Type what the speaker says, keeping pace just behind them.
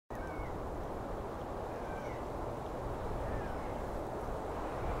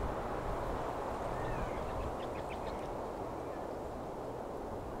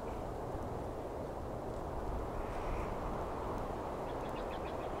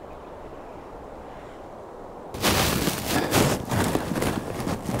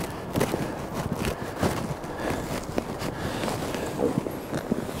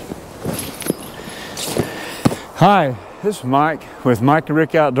Hi, this is Mike with Mike and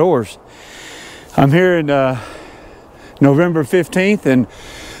Rick Outdoors. I'm here in November 15th in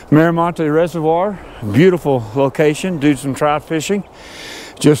Miramonte Reservoir. Beautiful location, do some trout fishing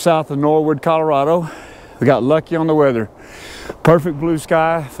just south of Norwood, Colorado. We got lucky on the weather. Perfect blue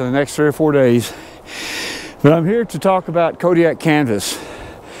sky for the next 3 or 4 days. But I'm here to talk about Kodiak canvas.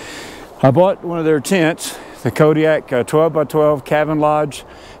 I bought one of their tents, the Kodiak 12 by 12 Cabin Lodge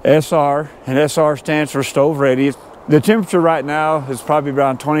SR, and SR stands for stove ready. The temperature right now is probably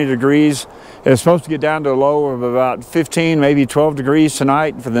around 20 degrees. It's supposed to get down to a low of about 15, maybe 12 degrees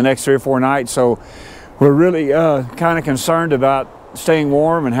tonight for the next 3 or 4 nights. So we're really kind of concerned about staying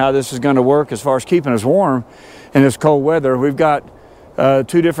warm and how this is going to work as far as keeping us warm in this cold weather. We've got 2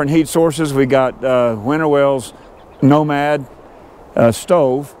 different heat sources. We got Winter Wells Nomad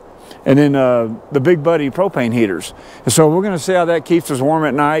stove, and then the Big Buddy propane heaters. And so we're going to see how that keeps us warm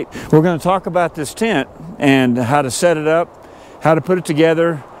at night. We're going to talk about this tent and how to set it up, how to put it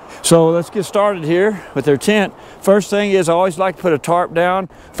together. So let's get started here with their tent. First thing is I always like to put a tarp down,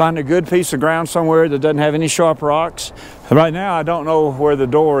 find a good piece of ground somewhere that doesn't have any sharp rocks. Right now I don't know where the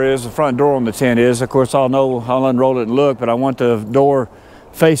door is, the front door on the tent is. Of course I'll unroll it and look, but I want the door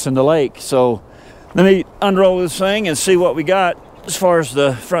facing the lake. So let me unroll this thing and see what we got as far as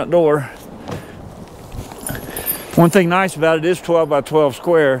the front door. One thing nice about it is 12 by 12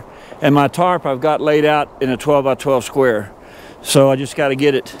 square, and my tarp I've got laid out in a 12 by 12 square. So I just got to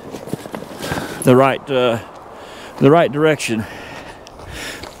get it the right direction.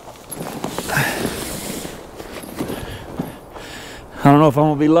 I don't know if I'm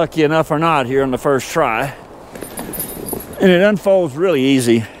gonna be lucky enough or not here on the first try. And it unfolds really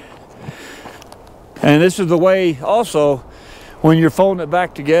easy. And this is the way also when you're folding it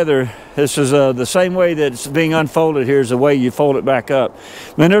back together, this is the same way that it's being unfolded here is the way you fold it back up.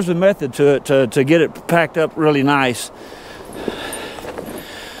 Then there's a method to it to get it packed up really nice.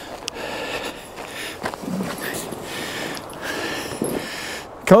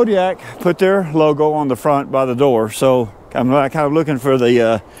 Kodiak put their logo on the front by the door, so I'm kind of looking for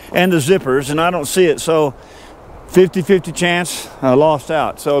the and the zippers, and I don't see it, so 50-50 chance I lost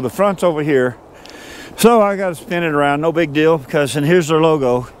out. So the front's over here. So I got to spin it around, no big deal, because and here's their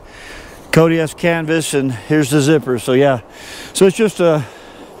logo, Kodiak canvas, and here's the zipper. So yeah, so it's just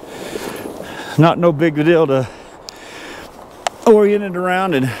not no big deal to orient it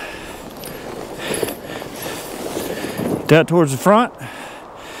around and that towards the front.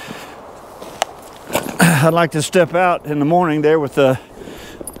 I'd like to step out in the morning there with a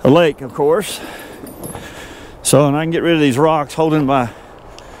lake, of course. So and I can get rid of these rocks holding my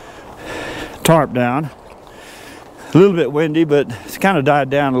tarp down. A little bit windy, but it's kind of died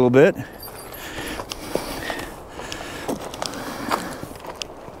down a little bit.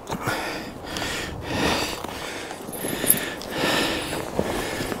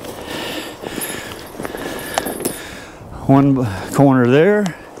 One corner there.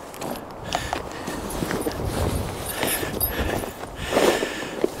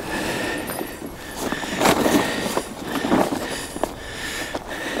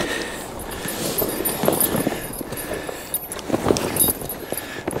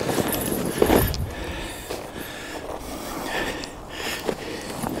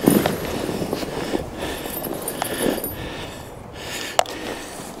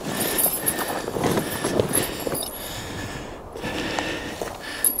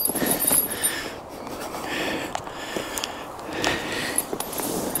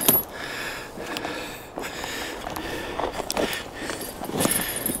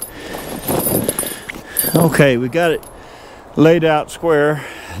 Okay, we got it laid out square.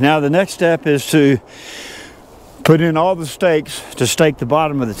 Now the next step is to put in all the stakes to stake the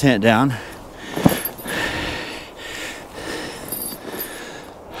bottom of the tent down.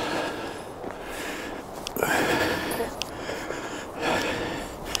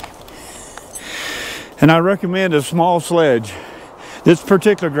 And I recommend a small sledge. This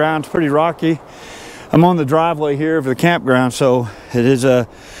particular ground's pretty rocky. I'm on the driveway here of the campground, so it is a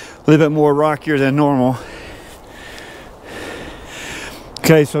little bit more rockier than normal.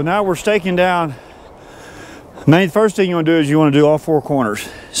 Okay, so now we're staking down. First thing you want to do is you want to do all 4 corners.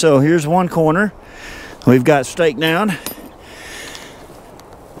 So here's one corner we've got staked down, and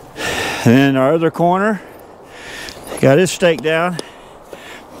then our other corner got it staked down.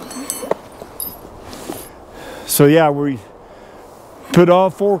 So yeah, we put all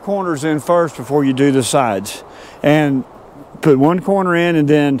 4 corners in first before you do the sides, and put one corner in and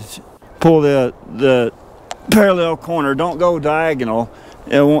then pull the parallel corner. Don't go diagonal.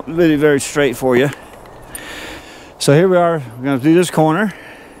 It won't be very straight for you. So here we are. We're going to do this corner.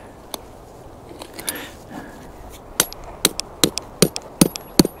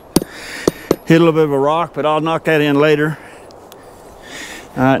 hit a little bit of a rock, but I'll knock that in later.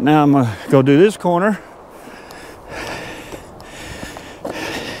 All right, now I'm gonna go do this corner.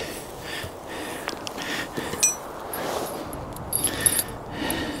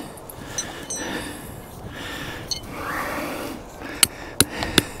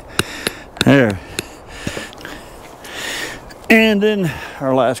 There. And then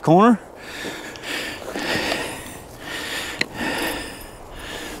our last corner.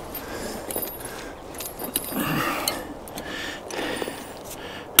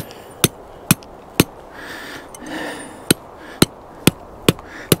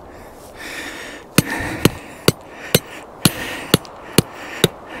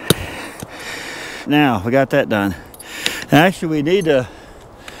 Now we got that done. Actually, we need to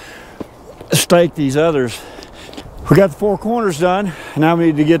stake these others. We got the 4 corners done. Now we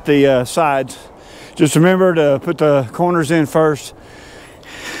need to get the sides. Just remember to put the corners in first,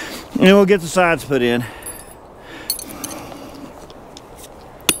 and then we'll get the sides put in.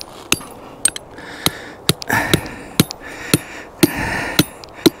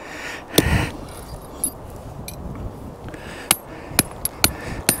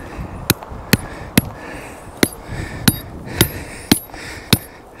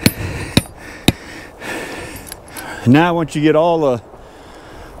 Now once you get all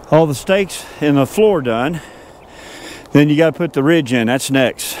the stakes in the floor done, then you got to put the ridge in. That's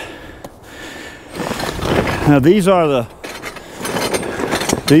next. Now these are the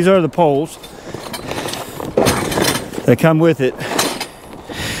poles that come with it.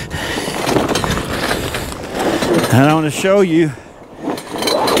 And I want to show you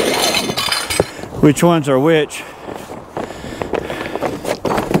which ones are which.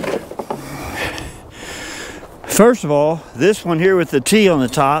 First of all, this one here with the T on the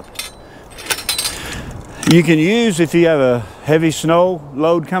top, you can use if you have a heavy snow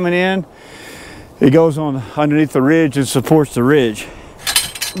load coming in. It goes on underneath the ridge and supports the ridge.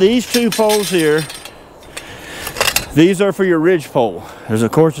 These 2 poles here, these are for your ridge pole.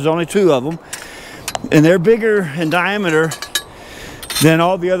 Of course, there's only 2 of them, and they're bigger in diameter than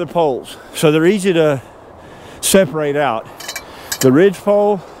all the other poles, so they're easy to separate out. The ridge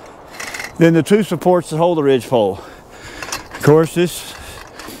pole, then the 2 supports that hold the ridge pole. Of course,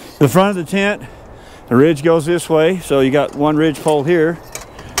 the front of the tent, the ridge goes this way, so you got 1 ridge pole here,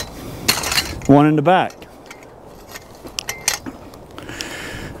 1 in the back.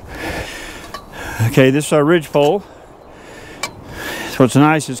 Okay, this is our ridge pole. So it's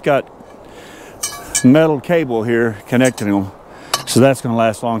nice, it's got metal cable here connecting them, so that's going to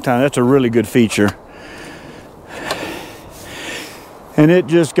last a long time. That's a really good feature. And it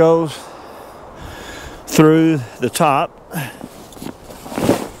just goes through the top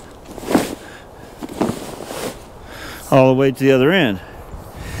all the way to the other end.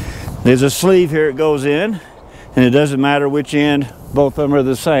 There's a sleeve here it goes in, and it doesn't matter which end, both of them are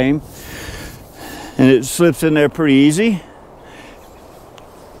the same, and it slips in there pretty easy.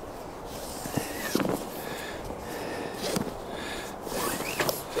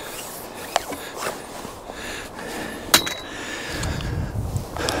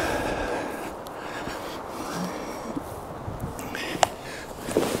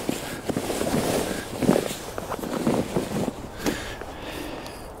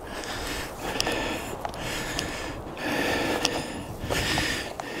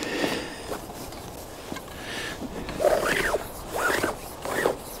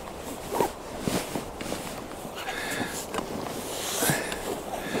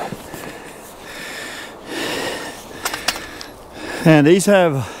 And these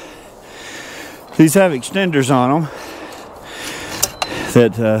have extenders on them,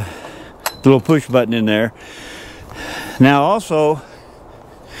 that the little push button in there. Now also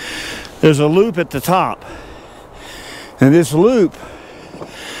there's a loop at the top, and this loop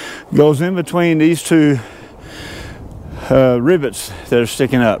goes in between these 2 rivets that are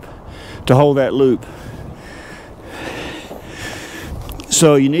sticking up to hold that loop.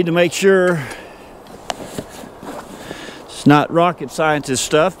 So you need to make sure, it's not rocket scientist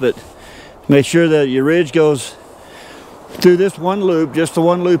stuff, but make sure that your ridge goes through this 1 loop, just the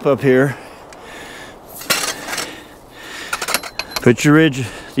 1 loop up here. Put your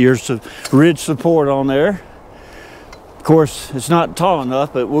ridge support on there. Of course, it's not tall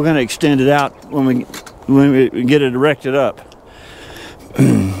enough, but we're going to extend it out when we get it erected up.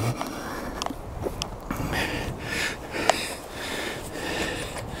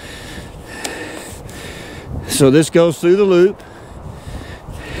 So this goes through the loop.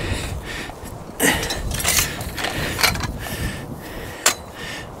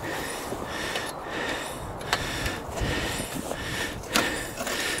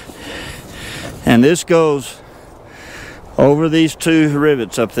 And this goes over these two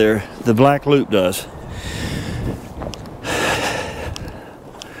rivets up there. The black loop does.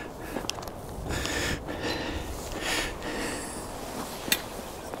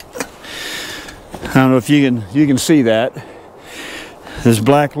 I don't know if you can see that. This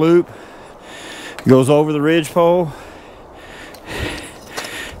black loop goes over the ridge pole,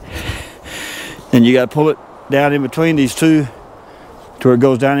 and you got to pull it down in between these two to where it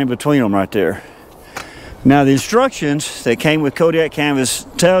goes down in between them right there. Now the instructions that came with Kodiak canvas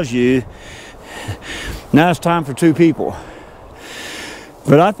tells you now it's time for 2 people.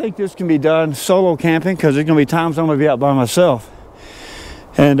 But I think this can be done solo camping, because there's going to be times I'm going to be out by myself.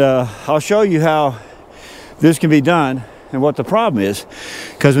 And I'll show you how this can be done and what the problem is.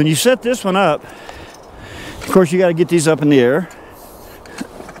 Because when you set this one up, of course you got to get these up in the air.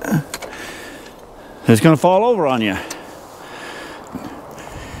 It's going to fall over on you.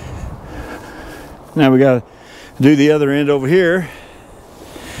 Now we got to do the other end over here.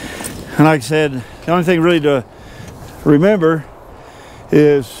 And like I said, the only thing really to remember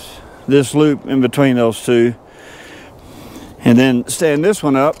is this loop in between those two. And then stand this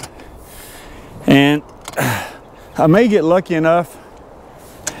one up, and I may get lucky enough.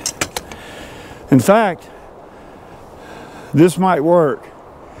 In fact, this might work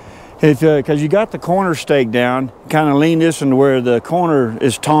if because you got the corner stake down. Kind of lean this into where the corner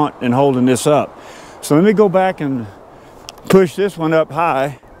is taut and holding this up. So let me go back and push this one up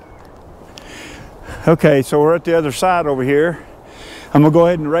high. Okay, so we're at the other side over here. I'm gonna go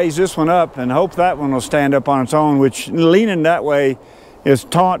ahead and raise this one up and hope that one will stand up on its own, which leaning that way is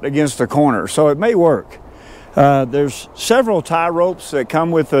taut against the corner, so it may work. There's several tie ropes that come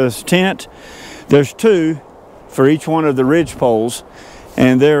with this tent. There's 2 for each one of the ridge poles,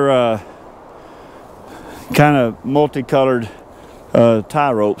 and they're kind of multicolored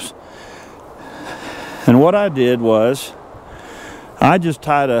tie ropes. And what I did was I just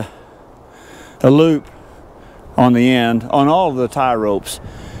tied a loop on the end on all of the tie ropes.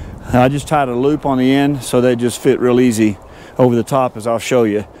 I just tied a loop on the end so they just fit real easy over the top, as I'll show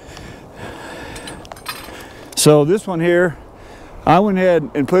you. So this one here, I went ahead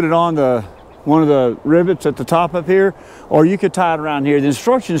and put it on one of the rivets at the top up here, or you could tie it around here. The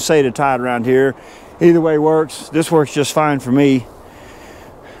instructions say to tie it around here. Either way works. This works just fine for me.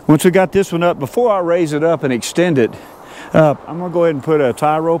 Once we got this one up, before I raise it up and extend it up, I'm gonna go ahead and put a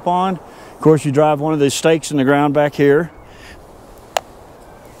tie rope on. Of course, you drive one of these stakes in the ground back here,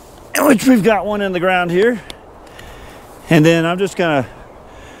 which we've got one in the ground here. And then I'm just gonna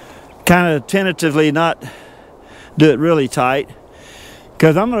kind of tentatively not do it really tight,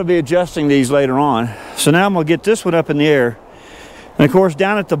 because I'm gonna be adjusting these later on. So now I'm gonna get this one up in the air. And of course,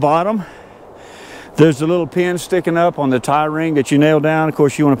 down at the bottom, there's a little pin sticking up on the tie ring that you nail down. Of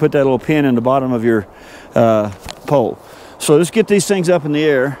course, you wanna put that little pin in the bottom of your pole. So let's get these things up in the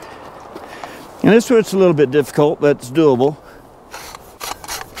air. And this one's a little bit difficult, but it's doable.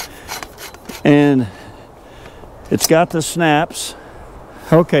 And it's got the snaps.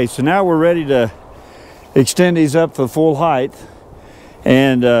 Okay, so now we're ready to extend these up to full height.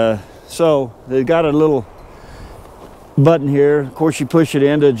 And so they've got a little button here. Of course, you push it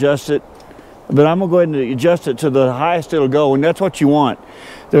in to adjust it. But I'm gonna go ahead and adjust it to the highest it'll go, and that's what you want.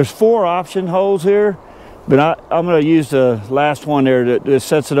 There's 4 option holes here, but I'm going to use the last one there that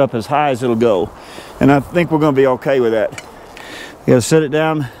sets it up as high as it'll go. And I think we're going to be okay with that. You got to set it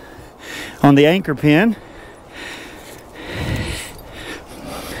down on the anchor pin.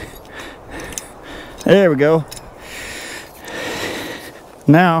 There we go.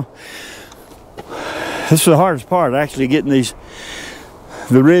 Now, this is the hardest part, actually getting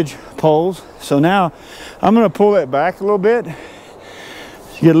the ridge poles. So now I'm going to pull that back a little bit.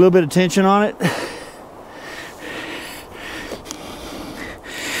 Get a little bit of tension on it.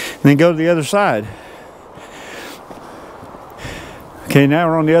 And then go to the other side. Okay, now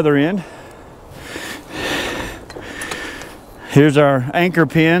we're on the other end. Here's our anchor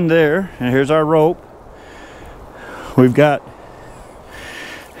pin there, and here's our rope. We've got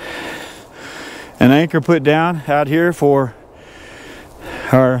an anchor put down out here for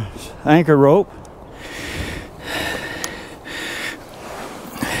our anchor rope.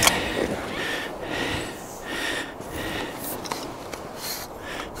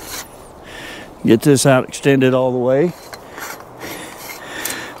 Get this out extended all the way.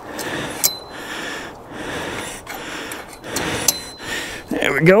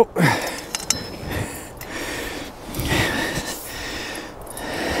 There we go.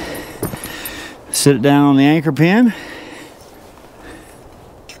 Sit it down on the anchor pin.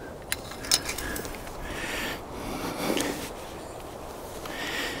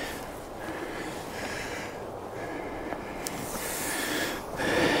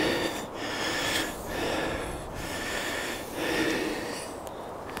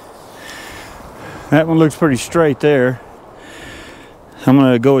 That one looks pretty straight there. I'm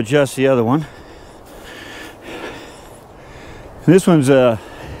going to go adjust the other one. This one's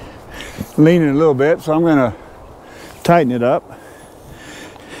leaning a little bit, so I'm going to tighten it up.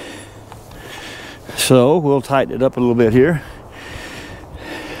 So we'll tighten it up a little bit here.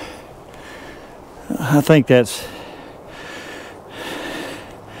 I think that's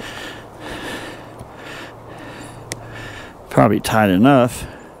probably tight enough.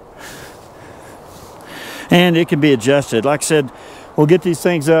 And it can be adjusted. Like I said, we'll get these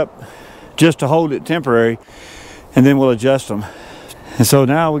things up just to hold it temporary, and then we'll adjust them. And so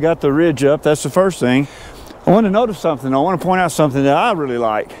now we got the ridge up. That's the first thing. I want to notice something. I want to point out something that I really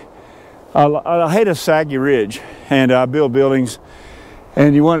like. I hate a saggy ridge, and I build buildings,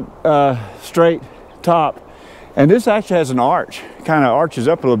 and you want straight top. And this actually has an arch. It kind of arches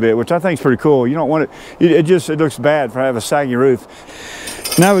up a little bit, which I think is pretty cool. You don't want it, it looks bad for having a saggy roof.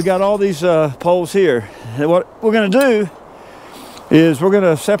 Now we got all these poles here. And what we're going to do is we're going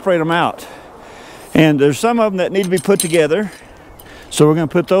to separate them out. And there's some of them that need to be put together. So we're going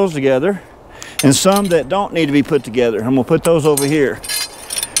to put those together. And some that don't need to be put together. And we'll put those over here.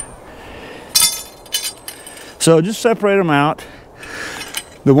 So just separate them out.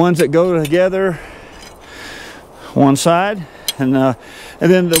 The ones that go together, one side. And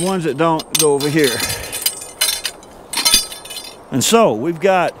then the ones that don't go over here. And so we've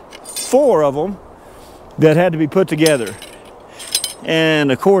got 4 of them that had to be put together.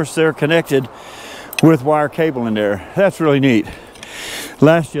 And of course they're connected with wire cable in there. That's really neat.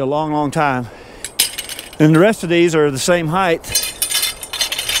 Lasts you a long, long time. And the rest of these are the same height.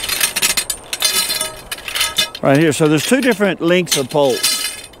 Right here. So there's 2 different lengths of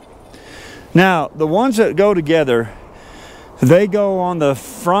poles. Now, the ones that go together, they go on the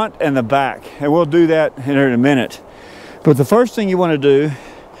front and the back. And we'll do that in a minute. But the first thing you want to do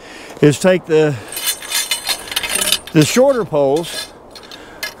is take the shorter poles,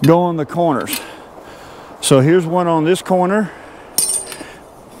 go on the corners. So here's one on this corner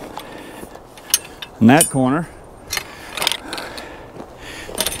and that corner.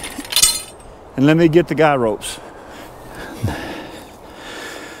 And let me get the guy ropes.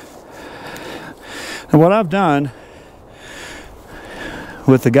 And what I've done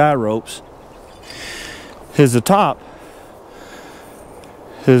with the guy ropes is the top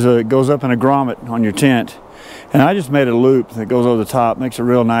it goes up in a grommet on your tent, and I just made a loop that goes over the top, makes it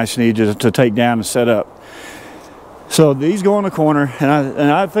real nice and easy to take down and set up. So these go in the corner, and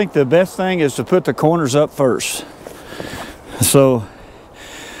I think the best thing is to put the corners up first. So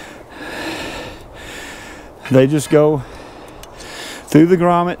they just go through the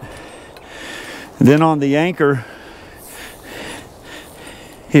grommet, and then on the anchor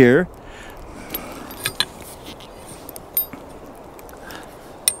here,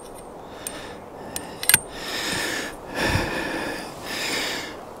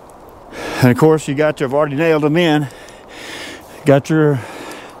 and of course I've already nailed them in. Got your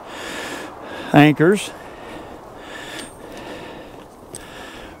anchors.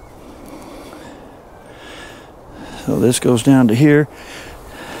 So this goes down to here.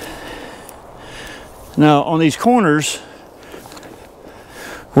 Now on these corners,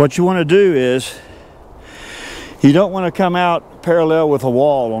 what you want to do is you don't want to come out parallel with a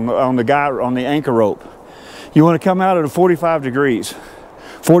wall on the anchor rope. You want to come out at a 45 degrees.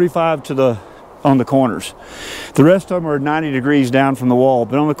 45 on the corners. The rest of them are 90 degrees down from the wall,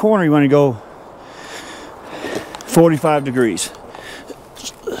 but on the corner you want to go 45 degrees.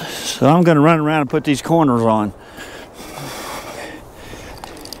 So I'm going to run around and put these corners on.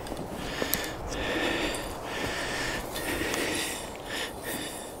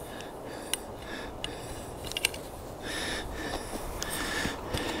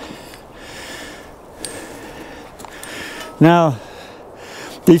 Now,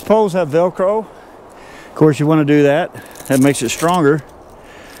 these poles have Velcro. Of course, you want to do that. That makes it stronger.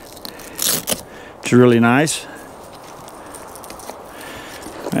 It's really nice.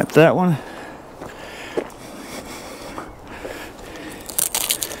 Wrap that one.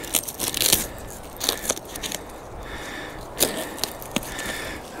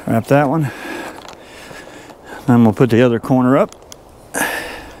 Wrap that one. Then we'll put the other corner up.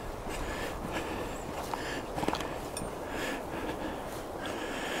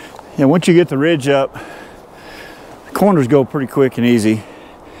 And once you get the ridge up, the corners go pretty quick and easy.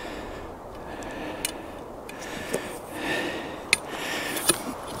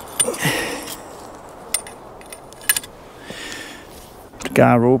 Put the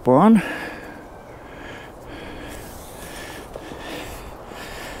guy rope on.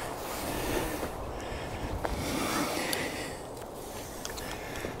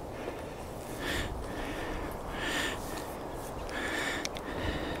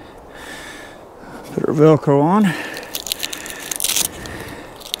 Put our Velcro on.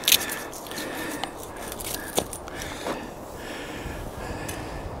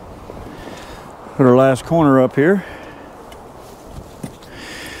 Put our last corner up here.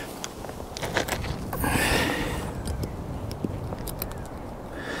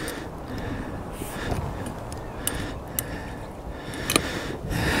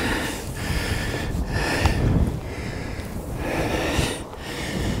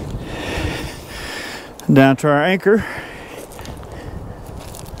 Down to our anchor.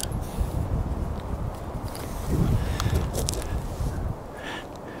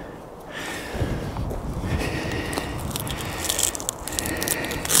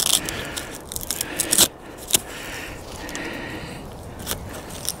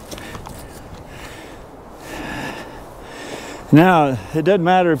 Now, it doesn't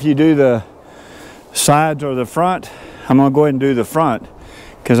matter if you do the sides or the front. I'm going to go ahead and do the front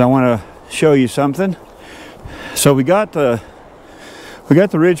because I want to show you something. So we got the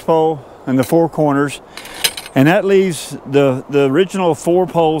ridge pole and the 4 corners, and that leaves the original 4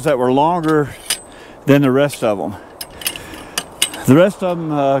 poles that were longer than the rest of them. The rest of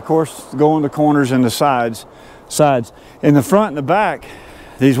them, of course, go on the corners and the sides. In the front and the back,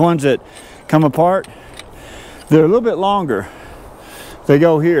 these ones that come apart, they're a little bit longer. They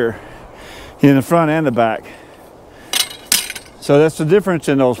go here in the front and the back. So that's the difference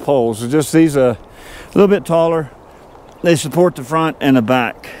in those poles. It's just these are a little bit taller. They support the front and the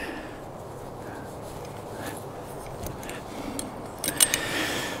back.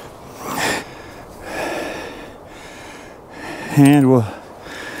 And we'll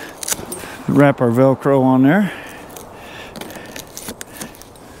wrap our Velcro on there.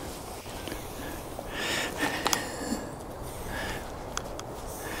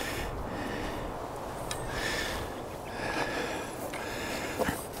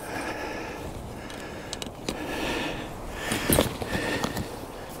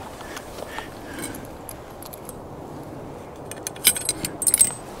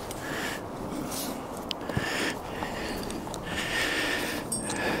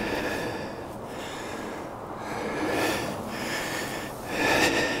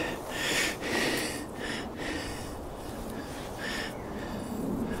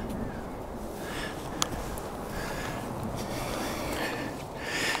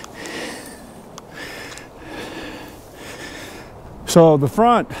 So the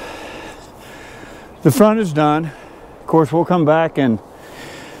front is done. Of course, we'll come back and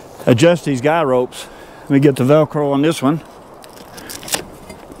adjust these guy ropes. Let me get the Velcro on this one.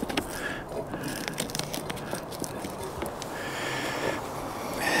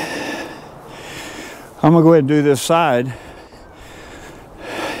 I'm gonna go ahead and do this side.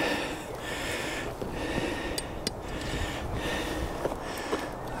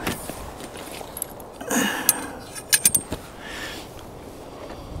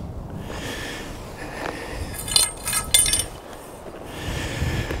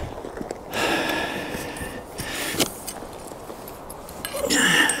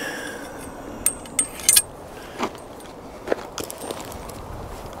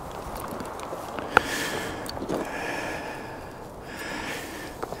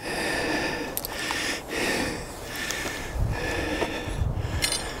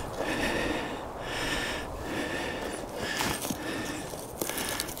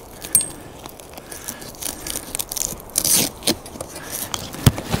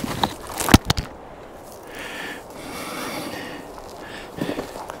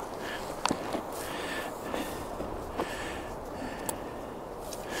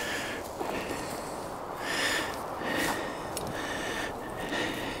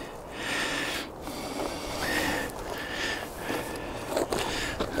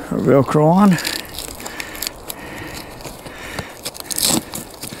 Velcro on.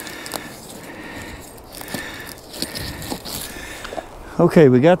 Okay,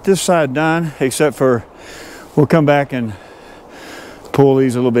 we got this side done, except for we'll come back and pull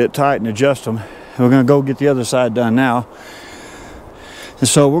these a little bit tight and adjust them. We're going to go get the other side done now. And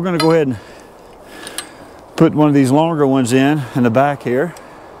so we're going to go ahead and put one of these longer ones in the back here.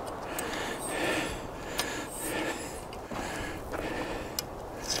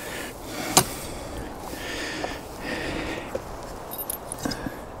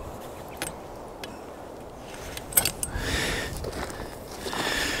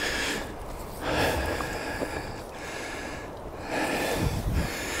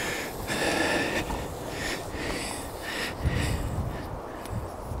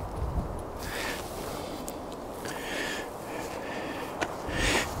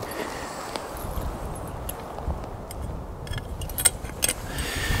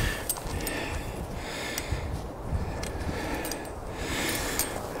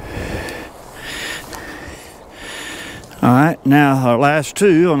 now our last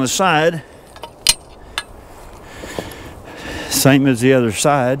two on the side, same as the other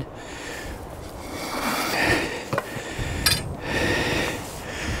side.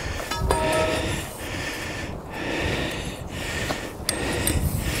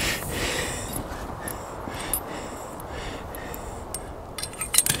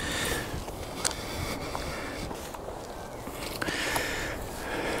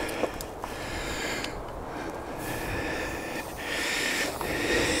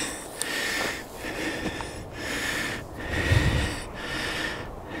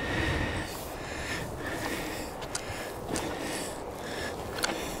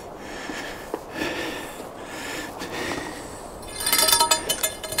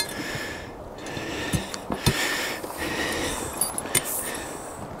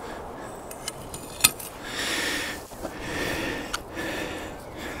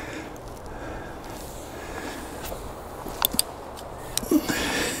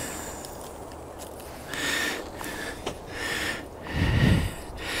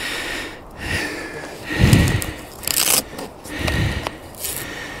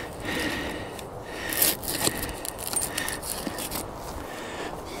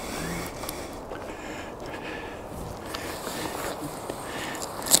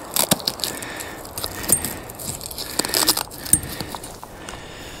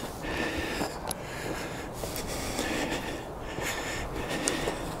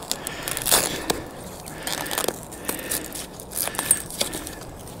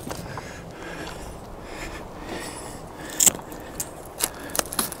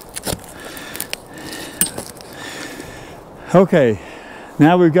 Okay,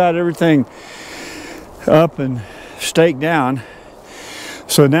 now we've got everything up and staked down.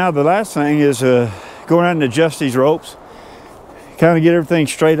 So now the last thing is go around and adjust these ropes. Kind of get everything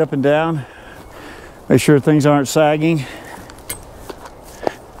straight up and down. Make sure things aren't sagging.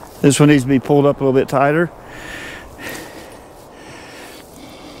 This one needs to be pulled up a little bit tighter.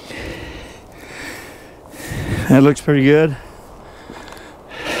 That looks pretty good.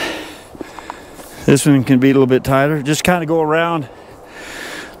 This one can be a little bit tighter. Just kind of go around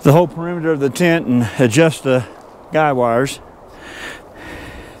the whole perimeter of the tent and adjust the guy wires.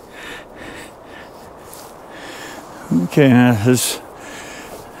 Okay, now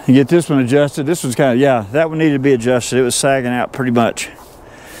you get this one adjusted. This one's kind of, yeah, that one needed to be adjusted. It was sagging out pretty much.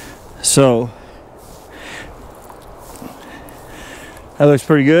 So that looks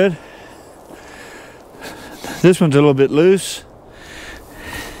pretty good. This one's a little bit loose.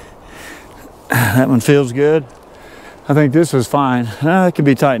 That one feels good. I think this was fine. It could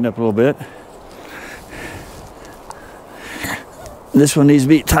be tightened up a little bit. This one needs to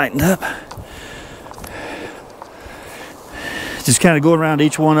be tightened up. Just kind of go around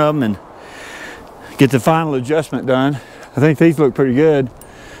each one of them and get the final adjustment done. I think these look pretty good.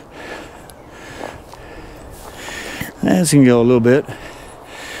 This can go a little bit.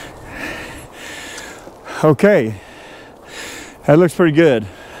 Okay, that looks pretty good.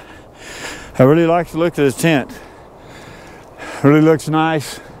 I really like the look of this tent. Really looks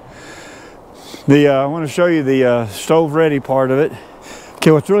nice. I want to show you the stove ready part of it.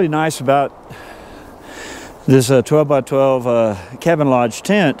 Okay, what's really nice about this 12 by 12 cabin lodge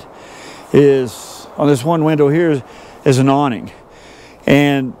tent is on this one window here is an awning.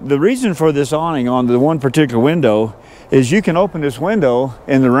 And the reason for this awning on the one particular window is you can open this window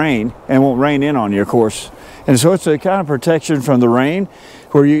in the rain and it won't rain in on you, of course. And so it's a kind of protection from the rain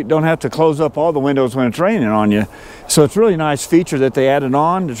where you don't have to close up all the windows when it's raining on you. So it's a really nice feature that they added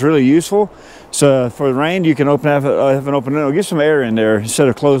on. It's really useful. So for the rain, you can have an open window, get some air in there instead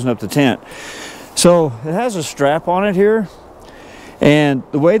of closing up the tent. So it has a strap on it here. And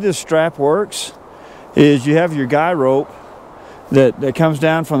the way this strap works is you have your guy rope that comes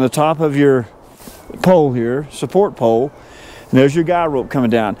down from the top of your pole here, support pole, and there's your guy rope coming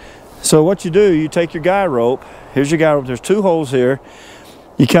down. So what you do, you take your guy rope, here's your guy rope, there's two holes here.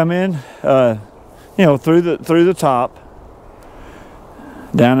 You come in, you know, through the top,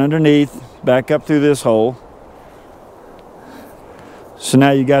 down underneath, back up through this hole. So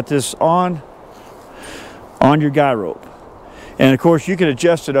now you got this on your guy rope. And of course you can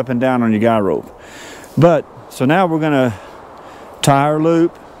adjust it up and down on your guy rope. But, so now we're gonna tie our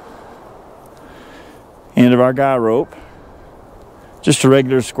loop, end of our guy rope, just a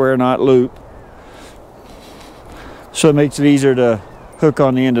regular square knot loop. So it makes it easier to hook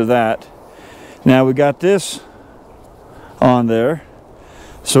on the end of that. Now we got this on there,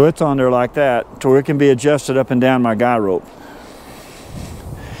 so it's on there like that, so it can be adjusted up and down my guy rope.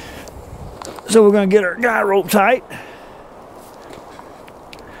 So we're going to get our guy rope tight.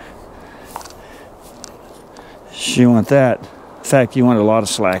 So you want that. In fact, you want a lot of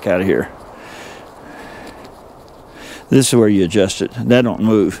slack out of here. This is where you adjust it. That don't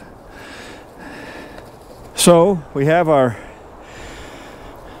move. So we have our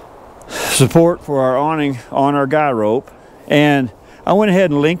support for our awning on our guy rope, and I went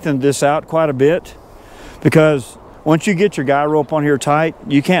ahead and lengthened this out quite a bit, because once you get your guy rope on here tight,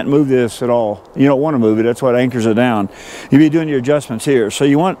 you can't move this at all. You don't want to move it. That's what anchors it down. You'll be doing your adjustments here. So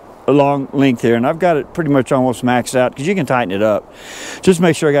you want a long length here, and I've got it pretty much almost maxed out, because you can tighten it up. Just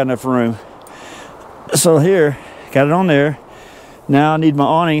make sure I got enough room. So here, got it on there. Now I need my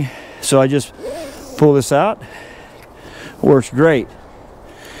awning, so I just pull this out. Works great.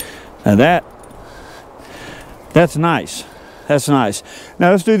 Now that's nice. That's nice.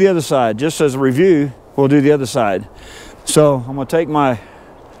 Now let's do the other side. Just as a review, we'll do the other side. So I'm going to take my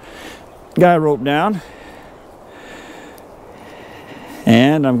guy rope down,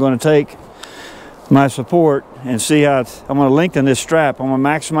 and I'm going to take my support and see how I'm going to lengthen this strap. I'm going to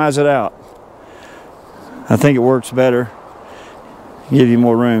maximize it out. I think it works better, give you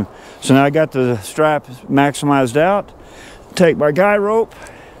more room. So now I got the strap maximized out. Take my guy rope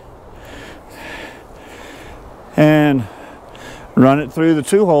and run it through the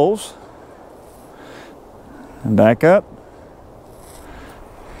 2 holes and back up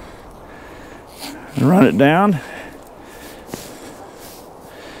and run it down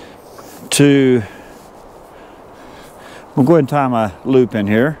to, we'll go ahead and tie my loop in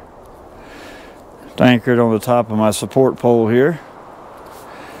here to anchor it on the top of my support pole here.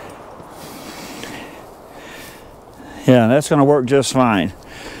 Yeah, that's going to work just fine.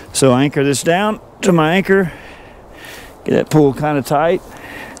 So I anchor this down to my anchor, get that pull kind of tight.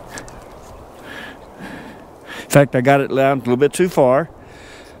 In fact, I got it down a little bit too far.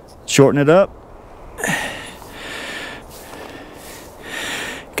 Shorten it up.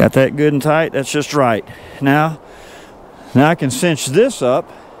 Got that good and tight. That's just right. Now I can cinch this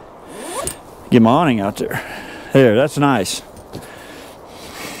up. Get my awning out there. There, that's nice.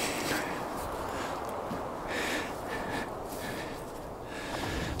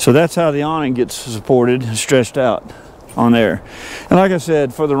 So that's how the awning gets supported and stretched out on there. And like I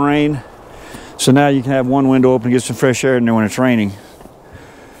said, for the rain, so now you can have one window open and get some fresh air in there when it's raining.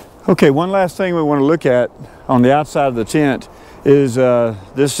 Okay, one last thing we want to look at on the outside of the tent is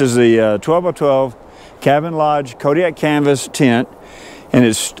this is the 12 by 12 Cabin Lodge Kodiak canvas tent, and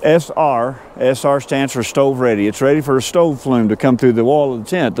it's SR. SR stands for stove ready. It's ready for a stove flume to come through the wall of the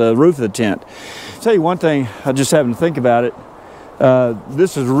tent, the roof of the tent. I'll tell you one thing, I just happened to think about it.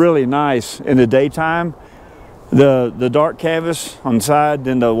 This is really nice in the daytime. The dark canvas on the side,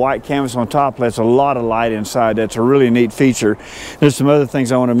 then the white canvas on top lets a lot of light inside. That's a really neat feature. There's some other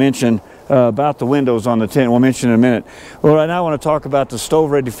things I want to mention about the windows on the tent. We'll mention in a minute. Well, right now I want to talk about the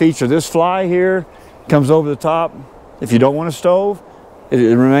stove ready feature. This fly here comes over the top. If you don't want a stove, it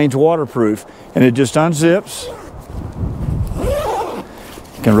remains waterproof, and it just unzips.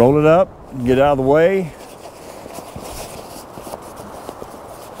 You can roll it up and get out of the way.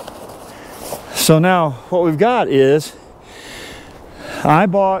 So now what we've got is, I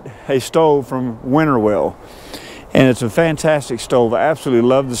bought a stove from Winterwell, and it's a fantastic stove. I absolutely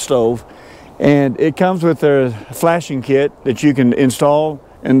love the stove, and it comes with a flashing kit that you can install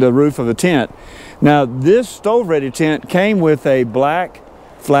in the roof of the tent. Now this stove ready tent came with a black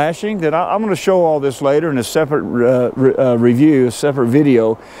flashing that I'm going to show all this later in a separate review, a separate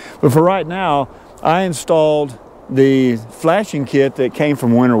video, but for right now I installed the flashing kit that came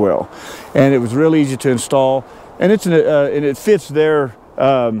from Winterwell, and it was real easy to install, and it's and it fits their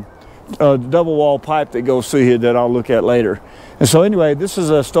double wall pipe that goes through here that I'll look at later. And so anyway, this is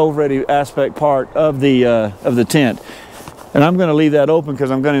a stove ready aspect part of the tent, and I'm going to leave that open because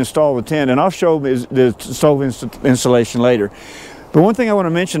I'm going to install the tent, and I'll show the stove installation later. But one thing I want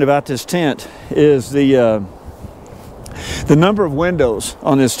to mention about this tent is the number of windows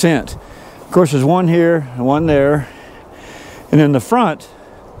on this tent. Of course, there's one here and one there, and in the front,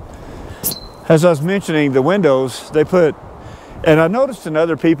 as I was mentioning, the windows they put, and I noticed in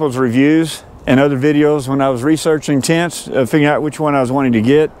other people's reviews and other videos when I was researching tents, figuring out which one I was wanting to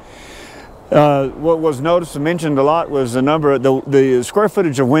get, what was noticed and mentioned a lot was the number, the square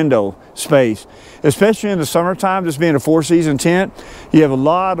footage of window space. Especially in the summertime, this being a 4-season tent, you have a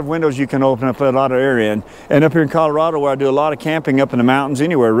lot of windows you can open up, let a lot of air in. And up here in Colorado, where I do a lot of camping up in the mountains,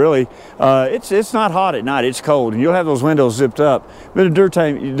 anywhere really, it's not hot at night, it's cold, and you'll have those windows zipped up. But in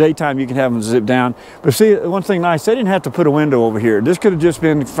daytime, you can have them zipped down. But see, one thing nice, they didn't have to put a window over here. This could have just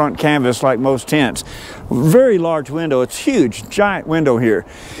been front canvas like most tents. Very large window, it's huge, giant window here.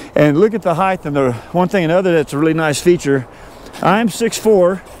 And look at the height, and the one thing another that's a really nice feature, I'm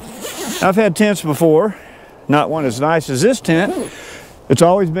 6'4". I've had tents before, not one as nice as this tent. It's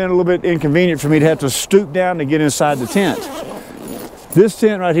always been a little bit inconvenient for me to have to stoop down to get inside the tent. This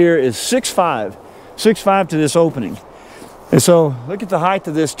tent right here is 6'5" to this opening. And so look at the height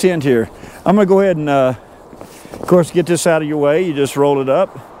of this tent here. I'm gonna go ahead and of course get this out of your way. You just roll it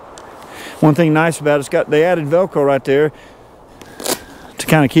up. One thing nice about it, they added Velcro right there to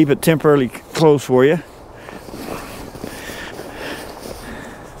kind of keep it temporarily closed for you.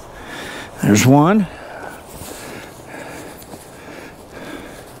 There's one.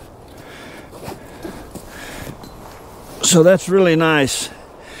 So that's really nice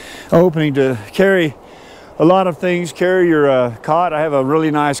opening to carry a lot of things. Carry your cot. I have a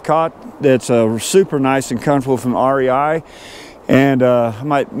really nice cot that's super nice and comfortable from REI, and I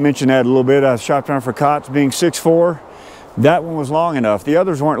might mention that a little bit. I shopped around for cots being 6'4". That one was long enough. The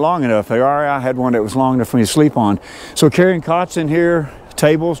others weren't long enough. The REI had one that was long enough for me to sleep on. So carrying cots in here,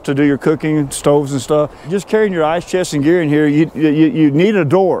 tables to do your cooking, stoves and stuff. Just carrying your ice chest and gear in here, you need a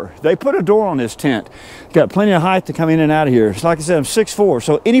door. They put a door on this tent. Got plenty of height to come in and out of here. Like I said, I'm 6'4",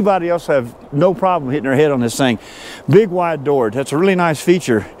 so anybody else have no problem hitting their head on this thing. Big wide door. That's a really nice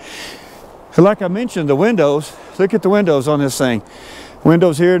feature. Like I mentioned, the windows, look at the windows on this thing.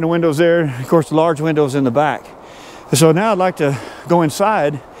 Windows here and the windows there. Of course, the large windows in the back. So now I'd like to go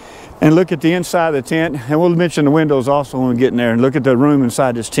inside and look at the inside of the tent, and we'll mention the windows also when we get in there and look at the room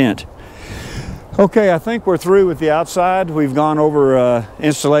inside this tent. Okay, I think we're through with the outside. We've gone over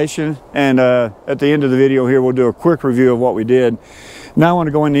installation, and at the end of the video here we'll do a quick review of what we did. Now I want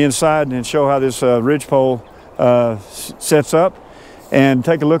to go in the inside and show how this ridgepole sets up and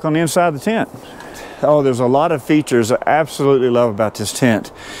take a look on the inside of the tent. Oh, there's a lot of features I absolutely love about this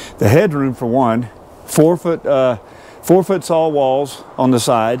tent. The headroom, for one, 4 foot tall walls on the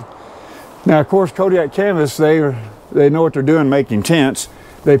side. Now, of course, Kodiak Canvas, they know what they're doing making tents.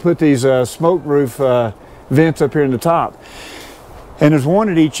 They put these smoke roof vents up here in the top. And there's one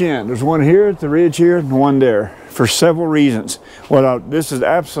at each end. There's one here at the ridge here and one there for several reasons. Well, this is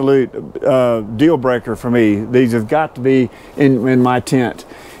absolute deal breaker for me. These have got to be in my tent.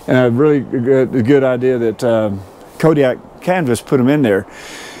 And a really good idea that Kodiak Canvas put them in there.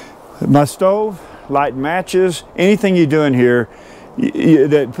 My stove, light matches, anything you do in here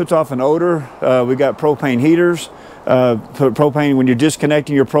that puts off an odor. We got propane heaters. Propane, when you're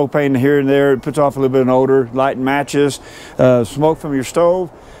disconnecting your propane here and there, it puts off a little bit of an odor. Light matches, smoke from your stove.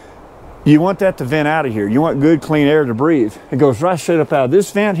 You want that to vent out of here. You want good, clean air to breathe. It goes right straight up out of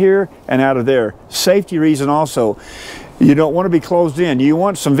this vent here and out of there. Safety reason also. You don't want to be closed in. You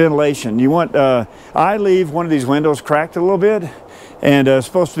want some ventilation. You want, I leave one of these windows cracked a little bit, and it's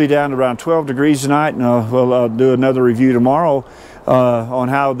supposed to be down to around 12 degrees tonight, and I'll do another review tomorrow on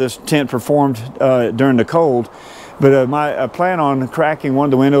how this tent performed during the cold. But I plan on cracking one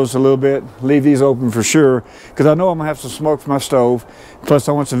of the windows a little bit, leave these open for sure, because I know I'm going to have some smoke from my stove, plus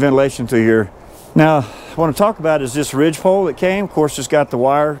I want some ventilation through here. Now, what I want to talk about is this ridge pole that came. Of course, it's got the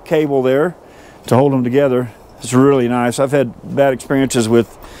wire cable there to hold them together. It's really nice. I've had bad experiences with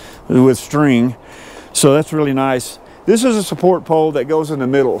string, so that's really nice. This is a support pole that goes in the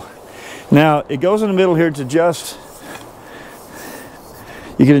middle. Now, it goes in the middle here to adjust.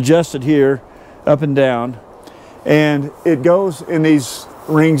 You can adjust it here, up and down, and it goes in these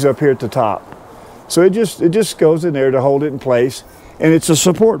rings up here at the top. So it just goes in there to hold it in place, and it's a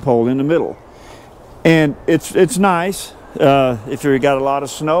support pole in the middle. And it's nice if you've got a lot of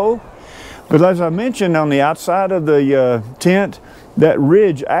snow. But as I mentioned, on the outside of the tent, that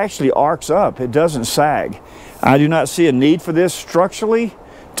ridge actually arcs up. It doesn't sag. I do not see a need for this structurally,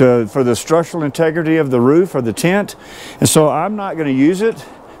 for the structural integrity of the roof or the tent. And so I'm not going to use it,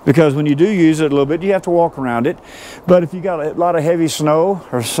 because when you do use it a little bit, you have to walk around it. But if you got a lot of heavy snow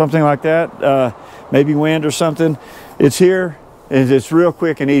or something like that, maybe wind or something, it's here. It's real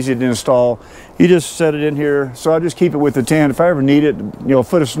quick and easy to install. You just set it in here. So I just keep it with the tent. If I ever need it, a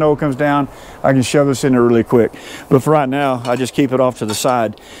foot of snow comes down, I can shove this in there really quick. But for right now, I just keep it off to the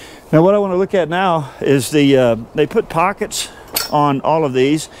side. Now what I want to look at now is they put pockets on all of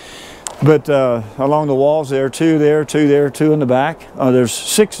these, but along the walls there, two there, two there, two in the back. There's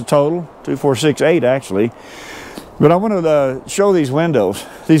 6 total, 2, 4, 6, 8 actually. But I want to show these windows.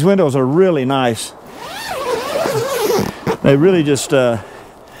 These windows are really nice. They really just, of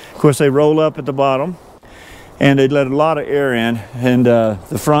course, they roll up at the bottom, and they let a lot of air in, and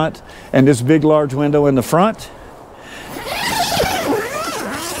the front, and this big large window in the front.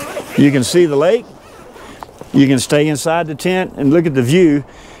 You can see the lake. You can stay inside the tent and look at the view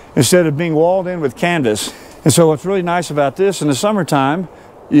instead of being walled in with canvas. And so what's really nice about this, in the summertime,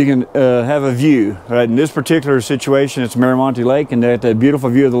 you can have a view. Right? In this particular situation, it's Miramonte Lake, and that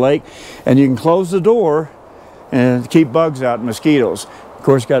beautiful view of the lake, and you can close the door and keep bugs out and mosquitoes. Of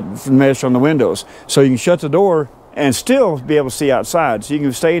course, got mesh on the windows, so you can shut the door and still be able to see outside. So you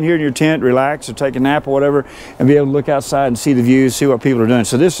can stay in here in your tent, relax, or take a nap or whatever, and be able to look outside and see the views, see what people are doing.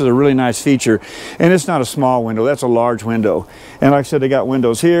 So this is a really nice feature, and it's not a small window, that's a large window. And like I said, they got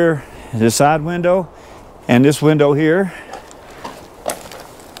windows here, this side window, and this window here.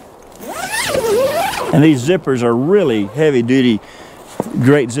 And these zippers are really heavy duty,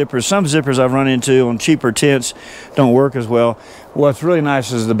 great zippers. Some zippers I've run into on cheaper tents don't work as well. What's really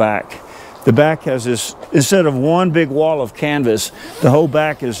nice is the back. The back has this, instead of one big wall of canvas, the whole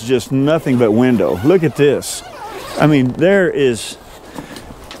back is just nothing but window. Look at this. I mean, there is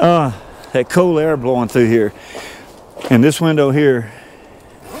that cool air blowing through here. And this window here.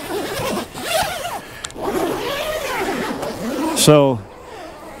 So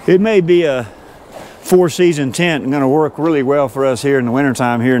it may be a 4-season tent and going to work really well for us here in the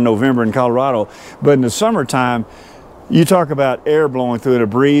wintertime here in November in Colorado. But in the summertime, you talk about air blowing through it, a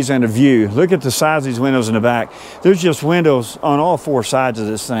breeze and a view. Look at the size of these windows in the back. There's just windows on all 4 sides of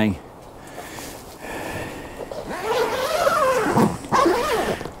this thing.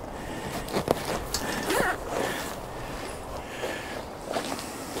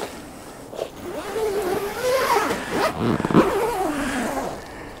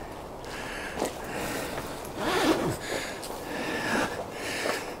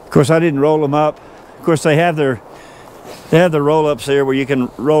 Of course, I didn't roll them up. Of course, they have the roll-ups there where you can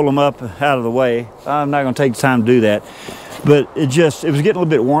roll them up out of the way. I'm not going to take the time to do that. But it was getting a little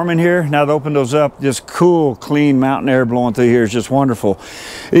bit warm in here. Now they opened those up, just cool, clean mountain air blowing through here is just wonderful.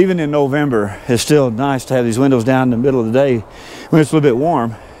 Even in November, it's still nice to have these windows down in the middle of the day when it's a little bit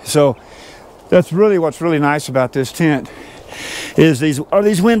warm. So that's really what's really nice about this tent is these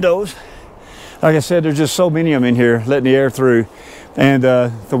windows. Like I said, there's just so many of them in here letting the air through. And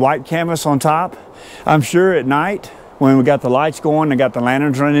the white canvas on top. I'm sure at night when we got the lights going and got the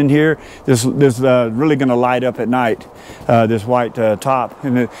lanterns running in here, this really going to light up at night. This white top,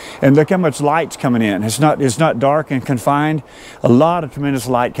 and look how much light's coming in. It's not dark and confined. A lot of tremendous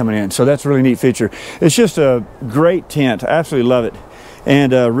light coming in. So that's a really neat feature. It's just a great tent. I absolutely love it.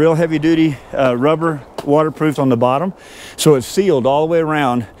 And real heavy duty rubber, waterproof on the bottom. So it's sealed all the way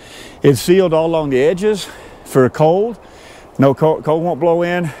around. It's sealed all along the edges for cold. No cold won't blow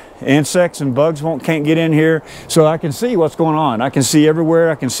in. Insects and bugs can't get in here. So I can see what's going on. I can see everywhere.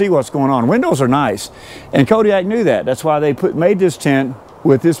 I can see what's going on. Windows are nice. And Kodiak knew that. That's why they made this tent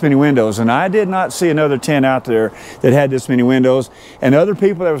with this many windows. And I did not see another tent out there that had this many windows. And other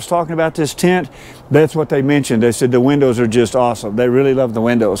people that was talking about this tent, that's what they mentioned. They said the windows are just awesome. They really love the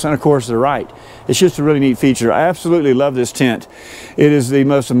windows. And of course they're right. It's just a really neat feature. I absolutely love this tent. It is the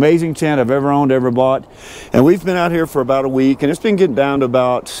most amazing tent I've ever owned, ever bought. And we've been out here for about a week, and it's been getting down to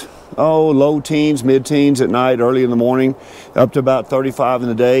about low teens, mid-teens at night, early in the morning, up to about 35 in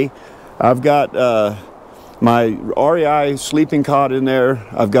the day. I've got my REI sleeping cot in there.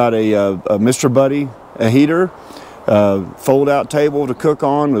 I've got a Mr. Buddy, a heater, fold-out table to cook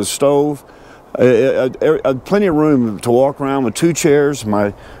on with a stove, plenty of room to walk around with 2 chairs,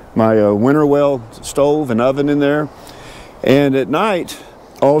 my winter well stove and oven in there. And at night,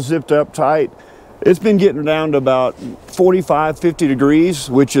 all zipped up tight, it's been getting down to about 45, 50 degrees,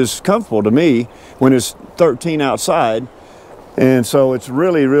 which is comfortable to me when it's 13 outside. And so it's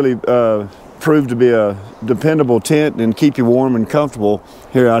really, really proved to be a dependable tent and keep you warm and comfortable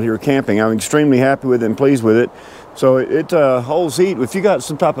out here camping. I'm extremely happy with it and pleased with it. So it holds heat. If you got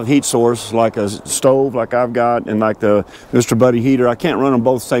some type of heat source like a stove like I've got and like the Mr. Buddy heater, I can't run them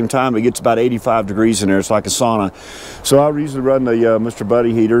both at the same time. It gets about 85 degrees in there. It's like a sauna. So I usually run the Mr.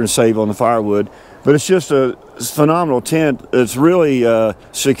 Buddy heater and save on the firewood. But it's just a phenomenal tent. It's really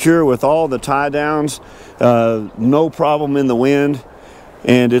secure with all the tie downs, no problem in the wind,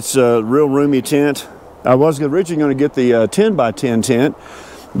 and it's a real roomy tent. I was originally going to get the 10 by 10 tent,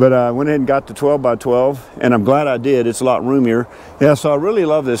 but I went ahead and got the 12 by 12, and I'm glad I did. It's a lot roomier. Yeah, so I really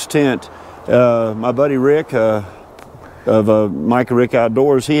love this tent. My buddy Rick of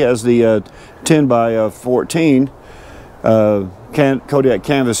MikenRickOutDOORS, he has the 10 by 14 Kodiak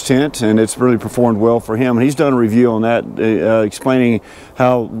canvas tent, and it's really performed well for him. And he's done a review on that, explaining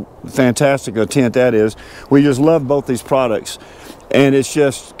how fantastic a tent that is. We just love both these products, and it's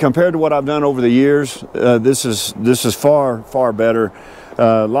just compared to what I've done over the years, this is far, far better.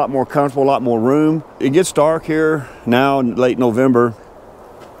 A lot more comfortable, a lot more room. It gets dark here now in late November,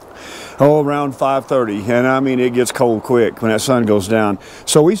 around 5:30, and I mean it gets cold quick when that sun goes down.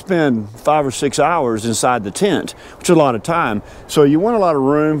 So we spend 5 or 6 hours inside the tent, which is a lot of time. So you want a lot of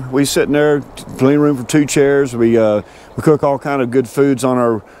room. We sit in there, plenty of room for 2 chairs. We cook all kind of good foods on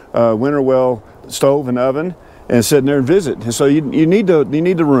our winter well stove and oven, and sit in there and visit. And so you need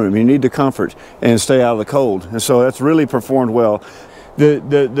the room, you need the comfort, and stay out of the cold. And so that's really performed well.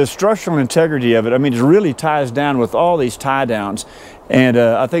 The structural integrity of it, I mean, it really ties down with all these tie downs, and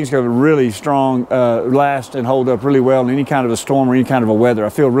I think it's going to be really strong, last and hold up really well in any kind of a storm or any kind of a weather. I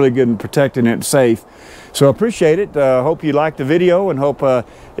feel really good in protecting it and safe. So I appreciate it. Hope you liked the video, and hope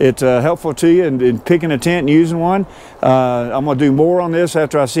it's helpful to you in picking a tent and using one. I'm going to do more on this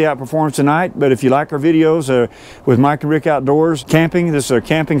after I see how it performs tonight. But if you like our videos with Mike and Rick Outdoors camping, this is a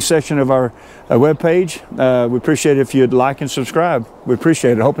camping section of our webpage. We appreciate it if you'd like and subscribe. We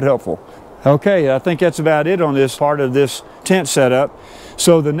appreciate it. Hope it's helpful. Okay, I think that's about it on this part of this tent setup.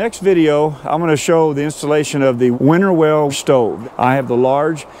 So the next video, I'm going to show the installation of the winter well stove. I have the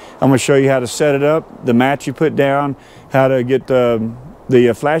large. I'm going to show you how to set it up, the mat you put down, how to get the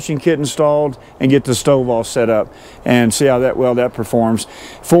flashing kit installed, and get the stove all set up, and see how well that performs.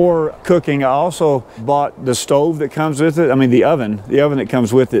 For cooking, I also bought the stove that comes with it. I mean the oven that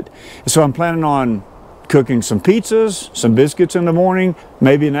comes with it. So I'm planning on cooking some pizzas, some biscuits in the morning,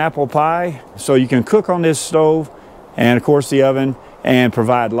 maybe an apple pie. So you can cook on this stove, and of course the oven, and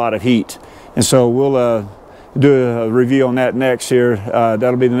provide a lot of heat. And so we'll do a review on that next here.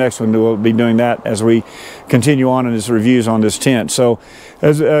 That'll be the next one. We'll be doing that as we continue on in this reviews on this tent. So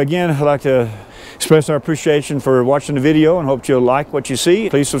again, I'd like to express our appreciation for watching the video, and hope you'll like what you see.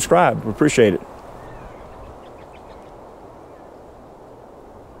 Please subscribe. We appreciate it.